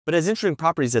but has interesting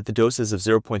properties at the doses of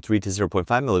 0.3 to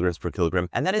 0.5 milligrams per kilogram,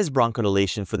 and that is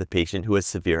bronchodilation for the patient who has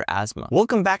severe asthma.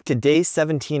 Welcome back to day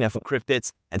 17 of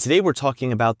Cryptids, and today we're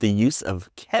talking about the use of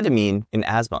ketamine in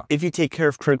asthma. If you take care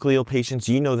of critically ill patients,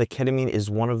 you know that ketamine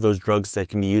is one of those drugs that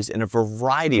can be used in a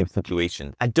variety of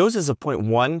situations. At doses of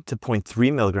 0.1 to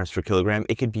 0.3 milligrams per kilogram,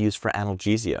 it could be used for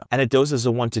analgesia. And at doses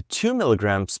of 1 to 2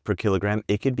 milligrams per kilogram,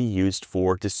 it could be used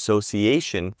for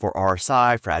dissociation, for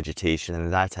RSI, for agitation,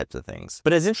 and that types of things.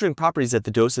 But it has interesting properties at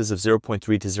the doses of 0.3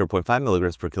 to 0.5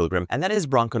 milligrams per kilogram, and that is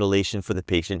bronchodilation for the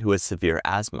patient who has severe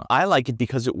asthma. I like it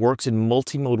because it works in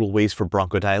multimodal ways for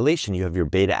bronchodilation. You have your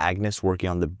beta agonists working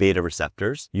on the beta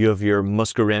receptors. You have your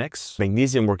muscarinics,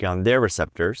 magnesium working on their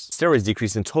receptors. Steroids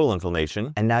decrease in total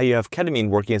inflammation. And now you have ketamine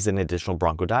working as an additional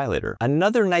bronchodilator.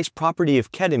 Another nice property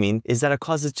of ketamine is that it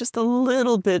causes just a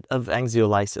little bit of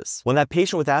anxiolysis. When that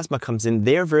patient with asthma comes in,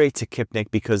 they're very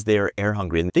tachypnic because they are air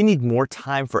hungry and they need more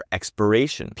time for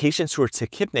expiration. Patients who are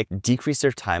tachypnic decrease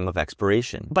their time of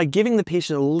expiration. By giving the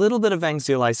patient a little bit of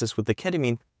anxiolysis with the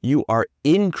ketamine, you are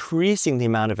increasing the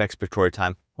amount of expiratory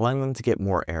time, allowing them to get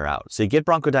more air out. So you get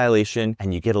bronchodilation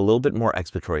and you get a little bit more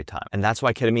expiratory time. And that's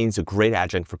why ketamine is a great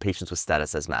adjunct for patients with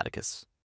status asthmaticus.